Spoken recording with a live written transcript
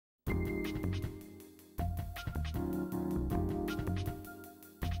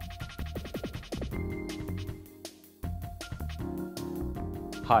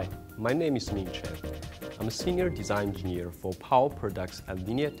Hi, my name is Chen. I'm a senior design engineer for power products at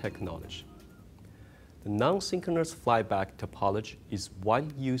Linear Technology. The non-synchronous flyback topology is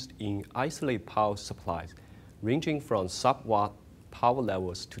widely used in isolated power supplies ranging from sub-watt power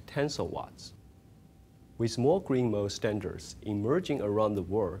levels to tens of watts. With more green mode standards emerging around the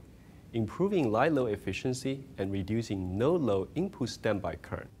world, improving line load efficiency and reducing no-load input standby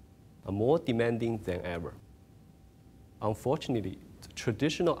current are more demanding than ever. Unfortunately, the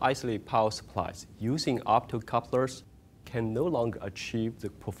traditional isolated power supplies using optocouplers can no longer achieve the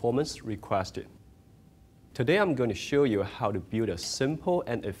performance requested. Today I'm going to show you how to build a simple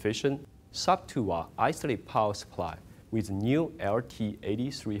and efficient sub-2W isolated power supply with the new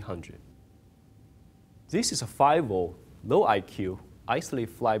LT8300. This is a 5-volt, low IQ,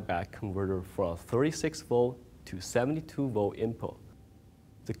 isolated flyback converter from 36-volt to 72-volt input.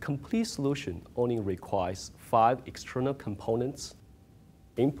 The complete solution only requires 5 external components: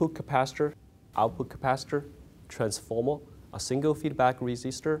 input capacitor, output capacitor, transformer, a single feedback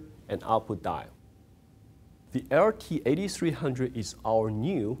resistor, and output diode. The LT8300 is our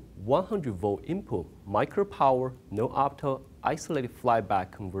new 100-volt input micro-power, no-opto isolated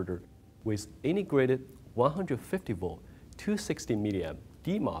flyback converter with integrated 150-volt 260 mA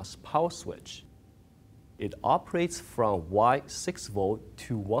DMOS power switch. It operates from wide 6-volt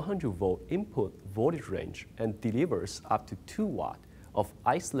to 100-volt input voltage range and delivers up to 2 watts of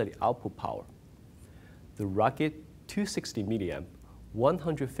isolated output power. The rugged 260 mA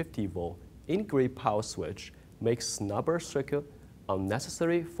 150-volt integrated power switch makes snubber circuit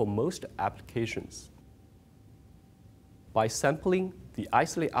unnecessary for most applications. By sampling the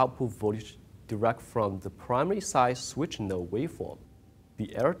isolated output voltage direct from the primary side switch node waveform, the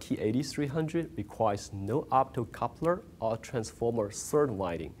LT8300 requires no optocoupler or transformer third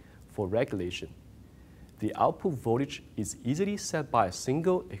winding for regulation. The output voltage is easily set by a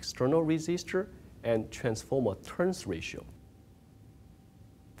single external resistor and transformer turns ratio.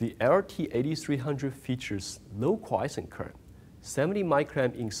 The LT8300 features low quiescent current, 70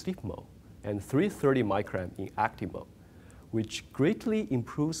 microamp in sleep mode and 330 microamp in active mode, which greatly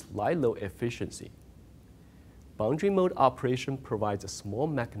improves line load efficiency. Boundary mode operation provides a small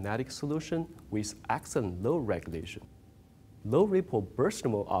magnetic solution with excellent load regulation. Low ripple burst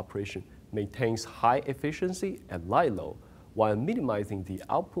mode operation maintains high efficiency and line load while minimizing the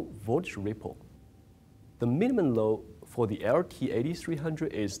output voltage ripple. The minimum load for the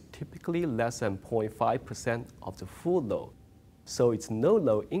LT8300 is typically less than 0.5% of the full load, so its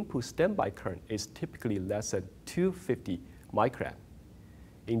no-load input standby current is typically less than 250 microamp.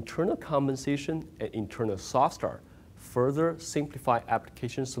 Internal compensation and internal soft start further simplify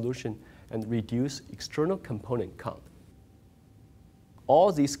application solution and reduce external component count.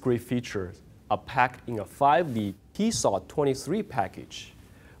 All these great features are packed in a 5-lead TSOT23 package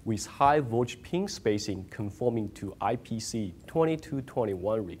with high voltage pin spacing conforming to IPC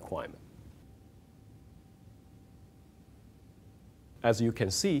 2221 requirement. As you can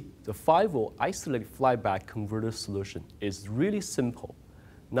see, the 5-volt isolated flyback converter solution is really simple.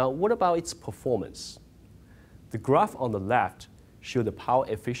 Now, what about its performance? The graph on the left shows the power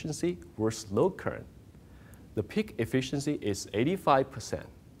efficiency versus load current. The peak efficiency is 85%.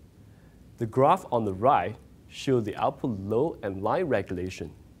 The graph on the right shows the output load and line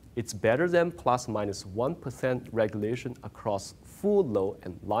regulation. It's better than plus minus 1% regulation across full load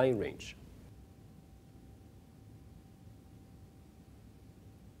and line range.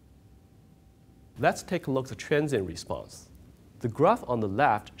 Let's take a look at the transient response. The graph on the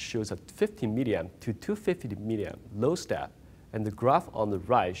left shows a 50 mA to 250 mA low step, and the graph on the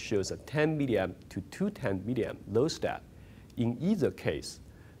right shows a 10 mA to 210 mA low step. In either case,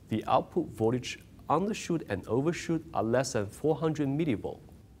 the output voltage undershoot and overshoot are less than 400 mV.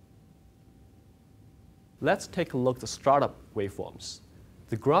 Let's take a look at the startup waveforms.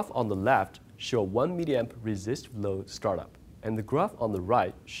 The graph on the left shows 1 mA resistive load startup, and the graph on the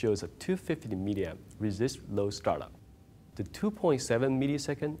right shows a 250 mA resistive load startup. The 2.7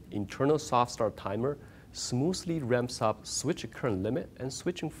 millisecond internal soft start timer smoothly ramps up switch current limit and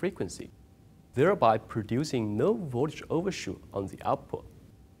switching frequency, thereby producing no voltage overshoot on the output.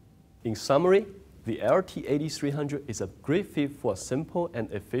 In summary, the LT8300 is a great fit for a simple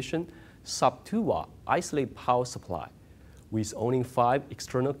and efficient sub-2W isolated power supply. With only 5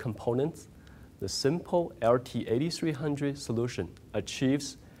 external components, the simple LT8300 solution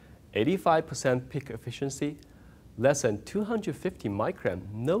achieves 85% peak efficiency, less than 250 microamp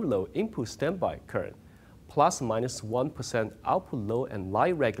no-load input standby current, plus minus 1% output load and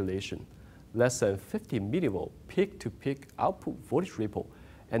line regulation, less than 50 millivolt peak-to-peak output voltage ripple,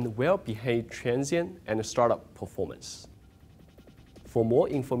 and well-behaved transient and startup performance. For more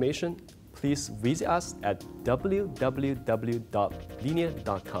information, please visit us at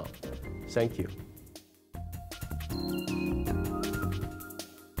www.linear.com. Thank you.